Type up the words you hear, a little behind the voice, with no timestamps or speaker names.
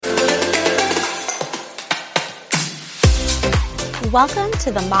Welcome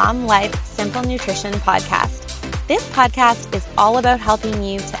to the Mom Life Simple Nutrition podcast. This podcast is all about helping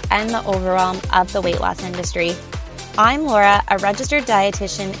you to end the overwhelm of the weight loss industry. I'm Laura, a registered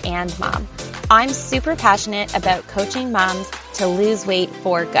dietitian and mom. I'm super passionate about coaching moms to lose weight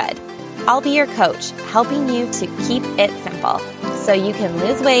for good. I'll be your coach, helping you to keep it simple so you can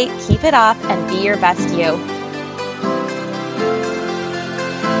lose weight, keep it off, and be your best you.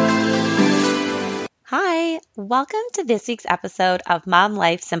 Hi, welcome to this week's episode of Mom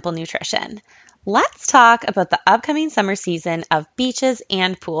Life Simple Nutrition. Let's talk about the upcoming summer season of beaches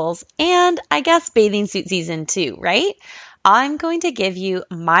and pools, and I guess bathing suit season too, right? I'm going to give you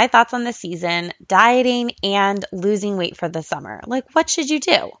my thoughts on the season, dieting, and losing weight for the summer. Like, what should you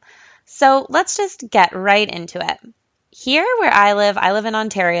do? So let's just get right into it. Here where I live in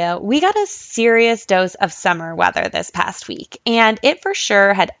Ontario, we got a serious dose of summer weather this past week, and it for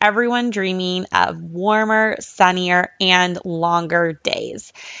sure had everyone dreaming of warmer, sunnier, and longer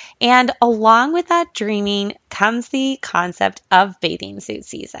days. And along with that dreaming comes the concept of bathing suit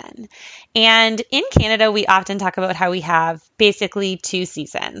season. And in Canada, we often talk about how we have basically two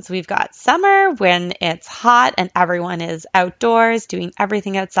seasons. We've got summer when it's hot and everyone is outdoors doing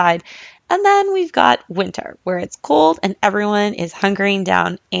everything outside. And then we've got winter where it's cold and everyone is hunkering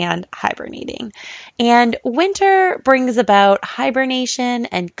down and hibernating. And winter brings about hibernation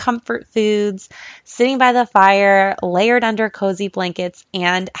and comfort foods, sitting by the fire, layered under cozy blankets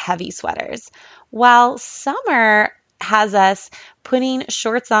and heavy sweaters. While summer has us putting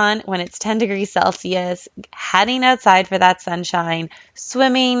shorts on when it's 10 degrees Celsius, heading outside for that sunshine,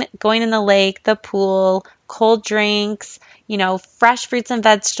 swimming, going in the lake, the pool, cold drinks, fresh fruits and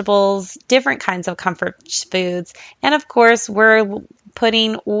vegetables, different kinds of comfort foods. And of course, we're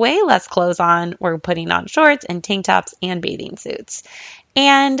putting way less clothes on. We're putting on shorts and tank tops and bathing suits.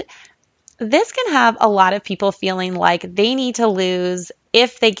 And this can have a lot of people feeling like they need to lose,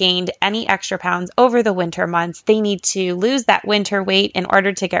 if they gained any extra pounds over the winter months, they need to lose that winter weight in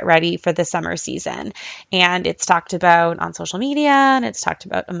order to get ready for the summer season. And it's talked about on social media and it's talked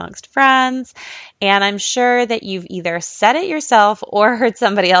about amongst friends. And I'm sure that you've either said it yourself or heard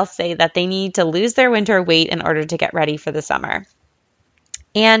somebody else say that they need to lose their winter weight in order to get ready for the summer.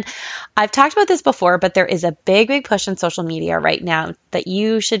 And I've talked about this before, but there is a big push on social media right now that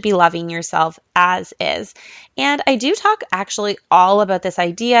you should be loving yourself as is. And I do talk actually all about this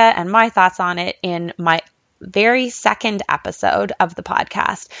idea and my thoughts on it in my very second episode of the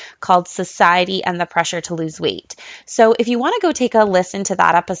podcast called Society and the Pressure to Lose Weight. So if you want to go take a listen to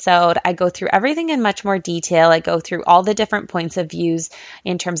that episode, I go through everything in much more detail. I go through all the different points of views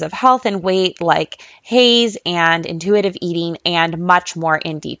in terms of health and weight, like HAES and intuitive eating, and much more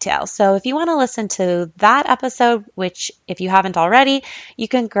in detail. So if you want to listen to that episode, which if you haven't already, you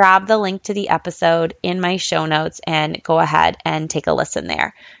can grab the link to the episode in my show notes and go ahead and take a listen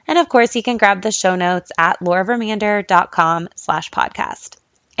there. And of course, you can grab the show notes at lauravermander.com/podcast.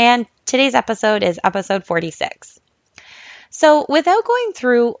 And today's episode is episode 46. So without going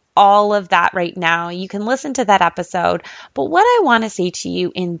through all of that right now, you can listen to that episode. But what I want to say to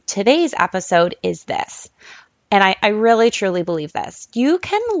you in today's episode is this. And I really, truly believe this. You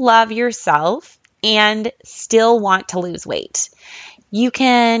can love yourself and still want to lose weight. You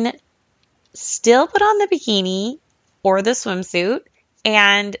can still put on the bikini or the swimsuit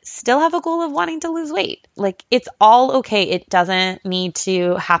and still have a goal of wanting to lose weight. Like, it's all okay. It doesn't need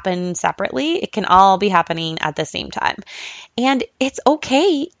to happen separately. It can all be happening at the same time. And it's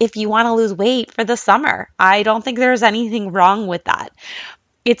okay if you want to lose weight for the summer. I don't think there's anything wrong with that.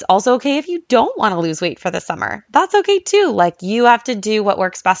 It's also okay if you don't want to lose weight for the summer. That's okay too. Like, you have to do what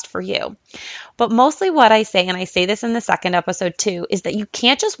works best for you. But mostly what I say, and I say this in the second episode too, is that you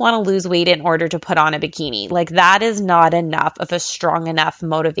can't just want to lose weight in order to put on a bikini. Like, that is not enough of a strong enough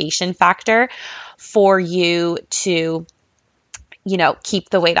motivation factor for you to,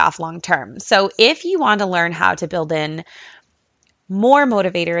 keep the weight off long term. So if you want to learn how to build in more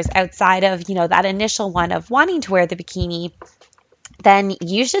motivators outside of, that initial one of wanting to wear the bikini, then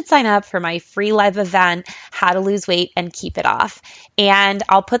you should sign up for my free live event, How to Lose Weight and Keep It Off. And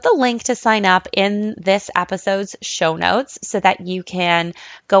I'll put the link to sign up in this episode's show notes so that you can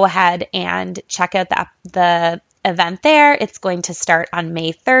go ahead and check out the event there. It's going to start on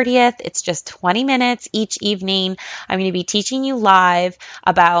May 30th. It's just 20 minutes each evening. I'm going to be teaching you live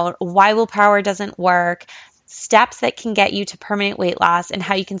about why willpower doesn't work, steps that can get you to permanent weight loss, and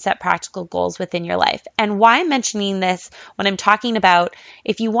how you can set practical goals within your life. And why I'm mentioning this when I'm talking about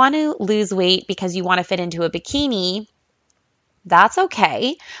if you want to lose weight because you want to fit into a bikini, that's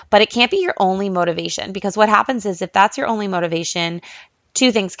okay, but it can't be your only motivation, because what happens is if that's your only motivation,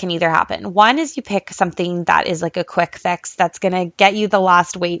 two things can either happen. One is you pick something that is like a quick fix that's going to get you the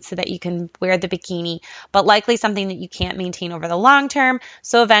lost weight so that you can wear the bikini, but likely something that you can't maintain over the long term.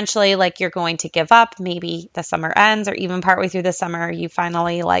 So eventually, like, you're going to give up. Maybe the summer ends, or even partway through the summer, you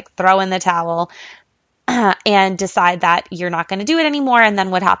finally like throw in the towel and decide that you're not going to do it anymore. And then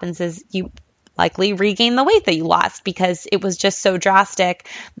what happens is you likely regain the weight that you lost because it was just so drastic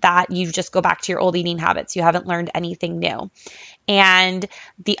that you just go back to your old eating habits. You haven't learned anything new. And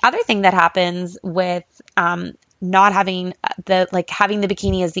the other thing that happens with not having having the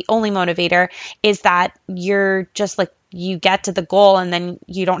bikini as the only motivator is that you're just like, you get to the goal and then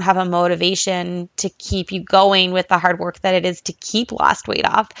you don't have a motivation to keep you going with the hard work that it is to keep lost weight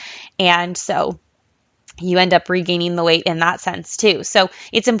off. And so you end up regaining the weight in that sense too. So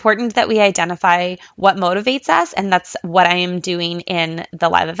it's important that we identify what motivates us. And that's what I am doing in the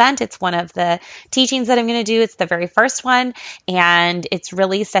live event. It's one of the teachings that I'm going to do. It's the very first one. And it's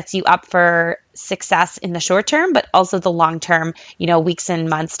really sets you up for success in the short term, but also the long term, weeks and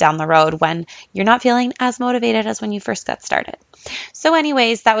months down the road when you're not feeling as motivated as when you first got started. So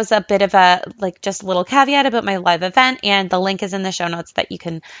anyways, that was a bit of a just a little caveat about my live event, and the link is in the show notes that you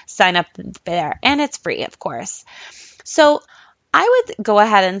can sign up there, and it's free, of course. So I would go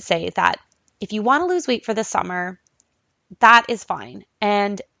ahead and say that if you want to lose weight for the summer, that is fine.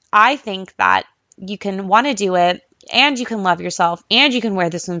 And I think that you can want to do it, and you can love yourself, and you can wear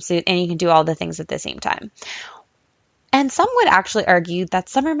the swimsuit, and you can do all the things at the same time. And some would actually argue that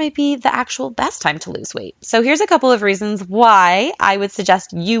summer might be the actual best time to lose weight. So here's a couple of reasons why I would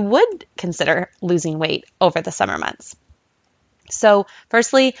suggest you would consider losing weight over the summer months. So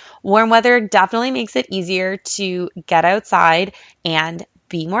firstly, warm weather definitely makes it easier to get outside and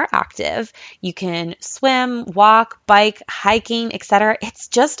be more active. You can swim, walk, bike, hiking, etc. It's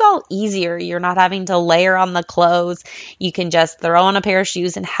just all easier. You're not having to layer on the clothes. You can just throw on a pair of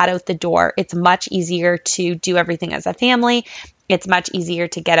shoes and head out the door. It's much easier to do everything as a family. It's much easier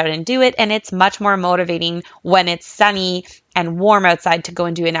to get out and do it. And it's much more motivating when it's sunny and warm outside to go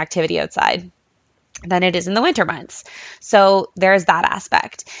and do an activity outside than it is in the winter months. So there's that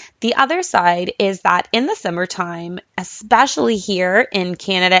aspect. The other side is that in the summertime, especially here in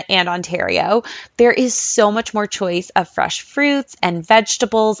Canada and Ontario, there is so much more choice of fresh fruits and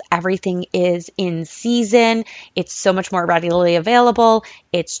vegetables. Everything is in season. It's so much more readily available.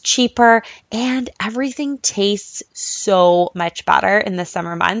 It's cheaper, and everything tastes so much better in the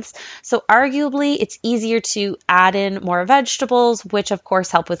summer months. So arguably, it's easier to add in more vegetables, which of course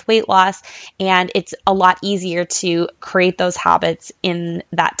help with weight loss, and it's a lot easier to create those habits in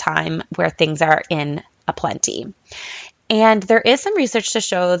that time where things are in aplenty. And there is some research to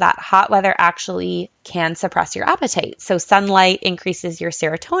show that hot weather actually can suppress your appetite. So sunlight increases your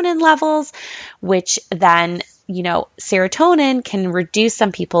serotonin levels, which then, serotonin can reduce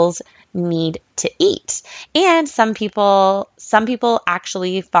some people's need to eat. And some people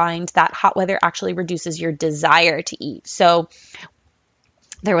actually find that hot weather actually reduces your desire to eat. So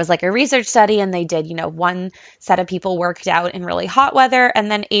there was a research study, and they did, one set of people worked out in really hot weather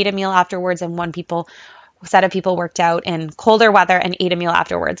and then ate a meal afterwards, and set of people worked out in colder weather and ate a meal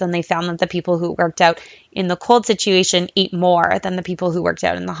afterwards. And they found that the people who worked out in the cold situation ate more than the people who worked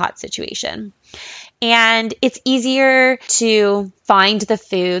out in the hot situation. And it's easier to find the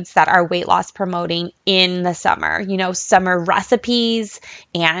foods that are weight loss promoting in the summer. Summer recipes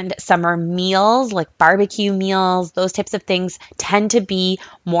and summer meals like barbecue meals, those types of things tend to be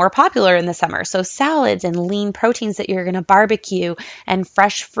more popular in the summer. So salads and lean proteins that you're going to barbecue, and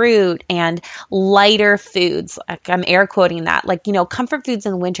fresh fruit and lighter foods. I'm air quoting that. Comfort foods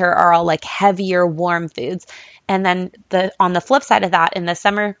in winter are all heavier, warm foods. And then on the flip side of that, in the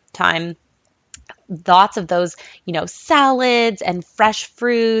summertime, lots of those, salads and fresh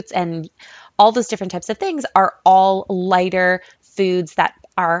fruits and all those different types of things are all lighter foods that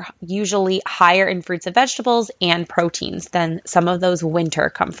are usually higher in fruits and vegetables and proteins than some of those winter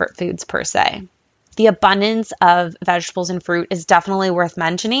comfort foods per se. The abundance of vegetables and fruit is definitely worth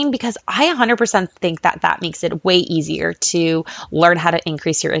mentioning because I 100% think that makes it way easier to learn how to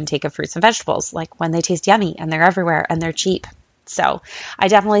increase your intake of fruits and vegetables, when they taste yummy and they're everywhere and they're cheap. So I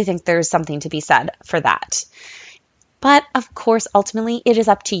definitely think there's something to be said for that. But of course, ultimately, it is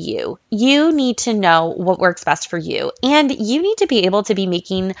up to you. You need to know what works best for you, and you need to be able to be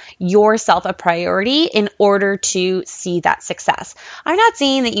making yourself a priority in order to see that success. I'm not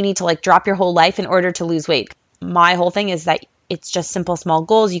saying that you need to drop your whole life in order to lose weight. My whole thing is that it's just simple, small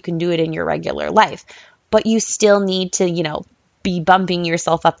goals. You can do it in your regular life, but you still need to, be bumping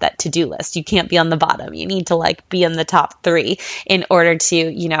yourself up that to-do list. You can't be on the bottom. You need to like be in the top 3 in order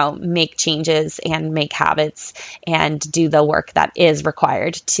to, make changes and make habits and do the work that is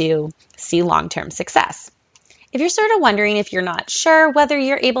required to see long-term success. If you're sort of wondering if you're not sure whether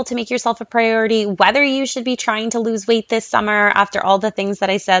you're able to make yourself a priority, whether you should be trying to lose weight this summer after all the things that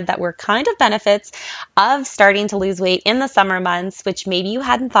I said that were kind of benefits of starting to lose weight in the summer months, which maybe you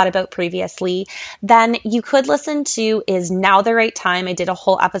hadn't thought about previously, then you could listen to Is Now the Right Time? I did a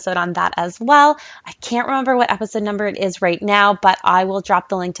whole episode on that as well. I can't remember what episode number it is right now, but I will drop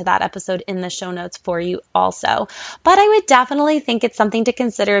the link to that episode in the show notes for you also. But I would definitely think it's something to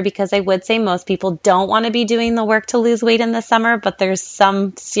consider because I would say most people don't want to be doing the work to lose weight in the summer, but there's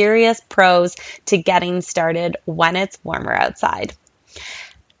some serious pros to getting started when it's warmer outside.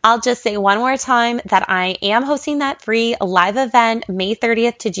 I'll just say one more time that I am hosting that free live event May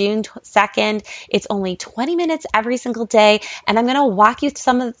 30th to June 2nd. It's only 20 minutes every single day, and I'm going to walk you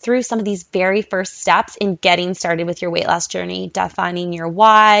through some of these very first steps in getting started with your weight loss journey, defining your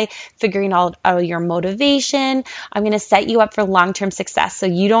why, figuring out your motivation. I'm going to set you up for long-term success so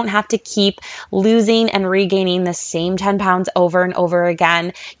you don't have to keep losing and regaining the same 10 pounds over and over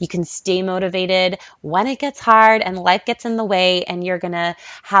again. You can stay motivated when it gets hard and life gets in the way, and you're going to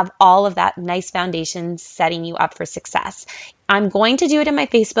have all of that nice foundation setting you up for success. I'm going to do it in my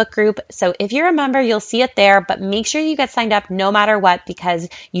Facebook group. So if you're a member, you'll see it there, but make sure you get signed up no matter what, because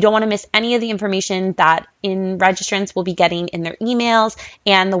you don't want to miss any of the information that registrants will be getting in their emails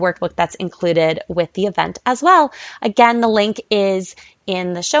and the workbook that's included with the event as well. Again, the link is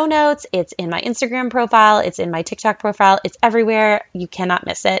in the show notes. It's in my Instagram profile. It's in my TikTok profile. It's everywhere. You cannot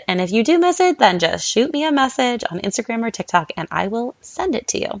miss it. And if you do miss it, then just shoot me a message on Instagram or TikTok and I will send it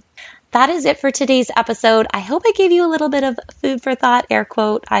to you. That is it for today's episode. I hope I gave you a little bit of food for thought, air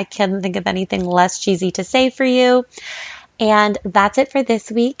quote. I can't think of anything less cheesy to say for you. And that's it for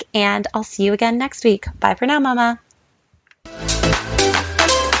this week. And I'll see you again next week. Bye for now, Mama.